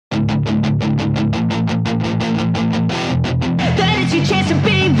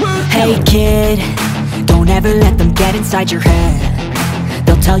Hey kid, don't ever let them get inside your head.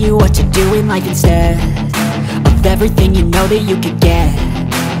 They'll tell you what to do in life instead of everything you know that you could get.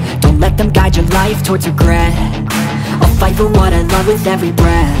 Don't let them guide your life towards regret. I'll fight for what I love with every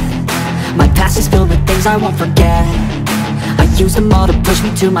breath. My past is filled with things I won't forget. I use them all to push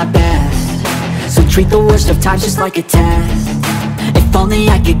me to my best. So treat the worst of times just like a test. If only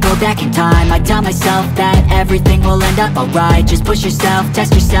I could go back in time, I'd tell myself that everything will end up alright. Just push yourself,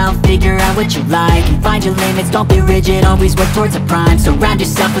 test yourself, figure out what you like, and find your limits, don't be rigid, always work towards a prime. Surround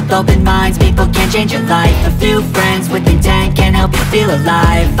yourself with open minds, people can change your life. A few friends with intent can help you feel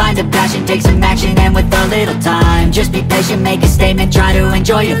alive. Find a passion, take some action, and with a little time, just be patient, make a statement, try to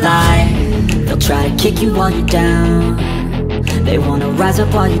enjoy your life. They'll try to kick you while you're down. They wanna rise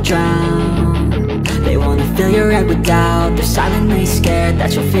up while you drown. They wanna fill your head with doubt. They're silently scared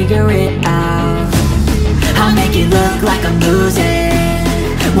that you'll figure it out. I'll make it look like I'm losing,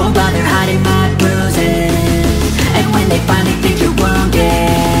 won't bother hiding my bruises. And when they finally think you're wounded,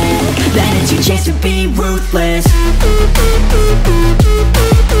 then it's your chance to be ruthless.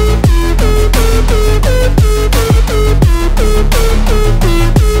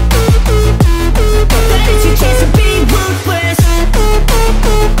 Then it's your chance to be ruthless.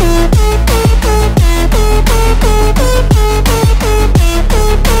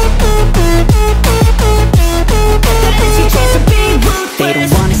 They don't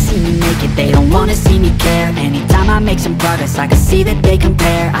wanna see me make it, they don't wanna see me care. Anytime I make some progress, I can see that they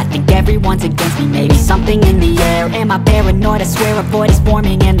compare. I think everyone's against me, maybe something in the air. Am I paranoid? I swear a void is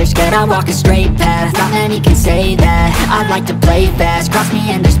forming and they're scared. I walk a straight path, not many can say that. I like to play fast, cross me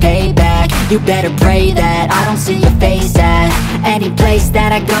and there's payback. You better pray that I don't see your face at any place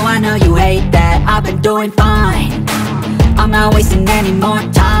that I go. I know you hate that. I've been doing fine, I'm not wasting any more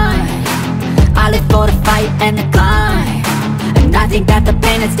time. I live for the fight and the climb, and I think that the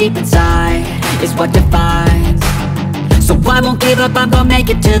pain that's deep inside is what defines. So I won't give up, I'm gonna make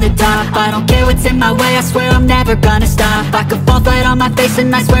it to the top. I don't care what's in my way, I swear I'm never gonna stop. I could fall flat on my face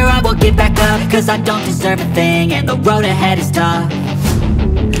and I swear I will get back up, cause I don't deserve a thing and the road ahead is tough.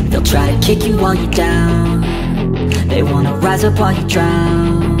 They'll try to kick you while you're down. They wanna rise up while you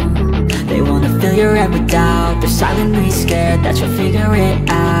drown. They wanna fill your head with doubt. They're silently scared that you'll figure it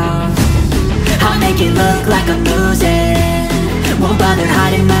out. I'll make it look like I'm losing, won't bother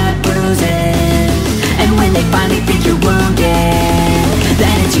hiding my bruises. And when they finally think you're wounded,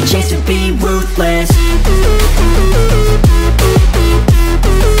 then it's your chance to be ruthless.